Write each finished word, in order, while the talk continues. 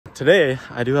today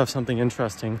I do have something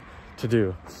interesting to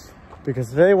do,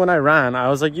 because today when I ran, I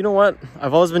was like, you know what?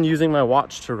 I've always been using my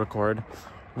watch to record.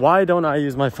 Why don't I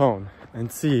use my phone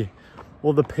and see,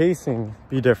 will the pacing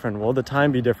be different? Will the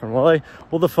time be different?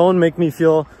 Will the phone make me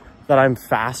feel that I'm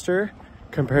faster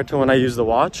compared to when I use the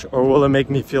watch, or will it make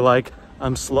me feel like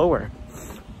I'm slower?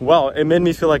 Well, it made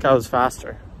me feel like I was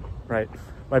faster, right?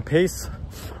 My pace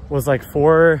was like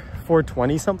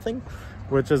 4:20 something,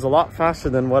 which is a lot faster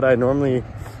than what I normally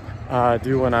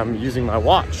do when I'm using my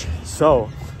watch. So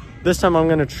this time I'm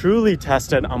gonna truly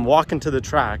test it. I'm walking to the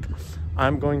track.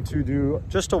 I'm going to do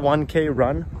just a 1K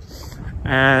run,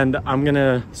 and I'm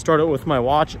gonna start it with my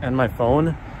watch and my phone,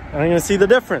 and I'm gonna see the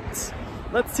difference.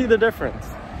 Let's see the difference.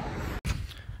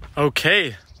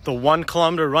 Okay, the 1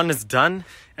 kilometer run is done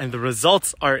and the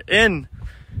results are in.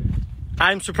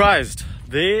 I'm surprised.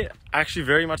 They actually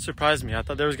very much surprised me. I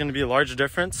thought there was gonna be a large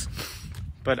difference,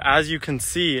 but as you can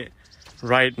see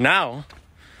right now,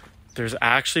 there's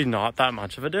actually not that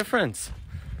much of a difference.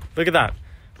 Look at that.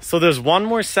 So there's 1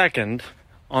 more second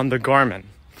on the Garmin.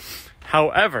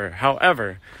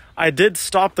 However, I did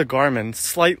stop the Garmin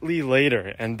slightly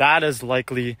later, and that is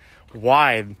likely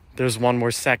why there's 1 more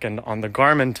second on the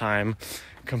Garmin time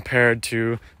compared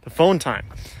to the phone time.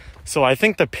 So I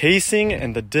think the pacing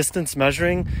and the distance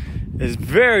measuring is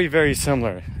very, very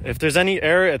similar. If there's any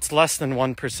error, it's less than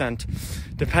 1%.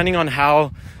 Depending on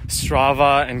how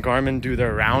Strava and Garmin do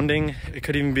their rounding, it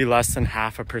could even be less than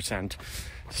 0.5%.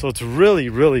 So it's really,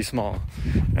 really small.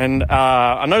 And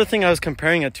another thing I was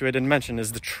comparing it to, I didn't mention,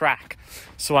 is the track.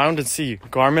 So I wanted to see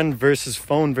Garmin versus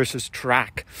phone versus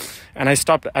track. And I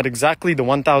stopped at exactly the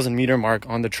 1,000 meter mark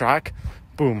on the track.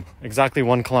 Boom, exactly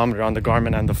 1 kilometer on the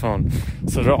Garmin and the phone.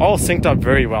 So they're all synced up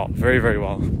very well, very, very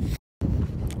well.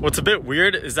 What's a bit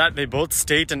weird is that they both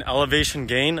state an elevation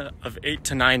gain of 8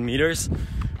 to 9 meters,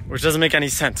 which doesn't make any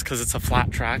sense because it's a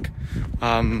flat track.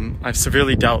 I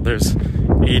severely doubt there's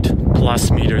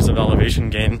 8+ meters of elevation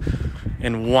gain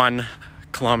in 1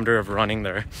 kilometer of running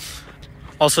there.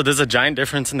 Also, there's a giant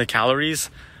difference in the calories.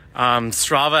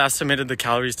 Strava estimated the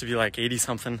calories to be like 80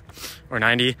 something or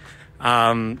 90.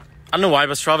 I don't know why,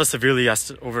 but Strava severely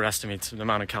overestimates the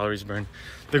amount of calories burned.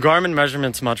 The Garmin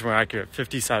measurement's much more accurate,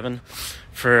 57.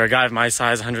 For a guy of my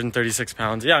size, 136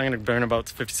 pounds, yeah, I'm gonna burn about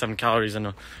 57 calories in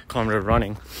a kilometer of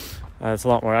running. It's a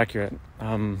lot more accurate.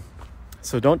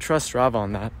 So don't trust Strava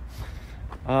on that.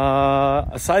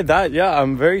 Aside that, yeah,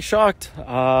 I'm very shocked.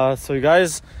 So you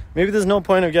guys, maybe there's no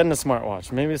point of getting a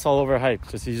smartwatch. Maybe it's all overhyped.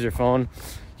 Just use your phone.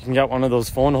 You can get one of those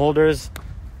phone holders,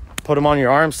 put them on your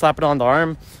arm, slap it on the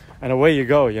arm, and away you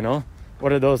go, you know?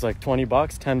 What are those, like 20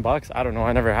 bucks, 10 bucks? I don't know.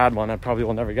 I never had one. I probably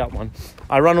will never get one.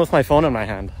 I run with my phone in my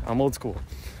hand. I'm old school.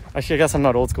 Actually, I guess I'm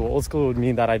not old school. Old school would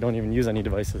mean that I don't even use any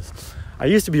devices. I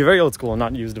used to be very old school and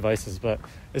not use devices, but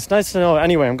it's nice to know.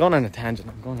 Anyway, I'm going on a tangent.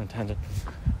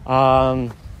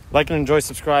 Like and enjoy,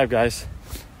 subscribe, guys.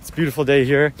 It's a beautiful day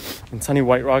here in sunny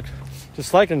White Rock.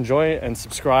 Just like, enjoy, and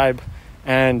subscribe,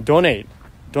 and donate.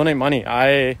 Donate money.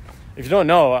 If you don't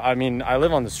know, I mean, I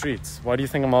live on the streets. Why do you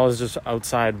think I'm always just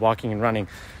outside walking and running?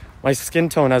 My skin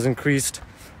tone has increased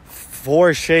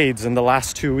 4 shades in the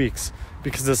last 2 weeks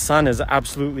because the sun is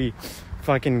absolutely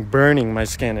fucking burning my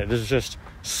skin. It is just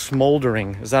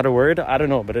smoldering. Is that a word? I don't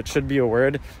know, but it should be a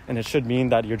word, and it should mean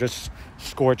that you're just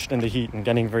scorched in the heat and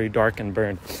getting very dark and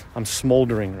burned. I'm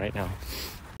smoldering right now.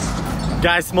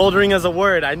 Guys, smoldering is a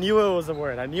word. I knew it was a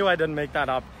word. I knew I didn't make that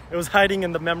up. It was hiding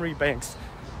in the memory banks.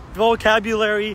 Vocabulary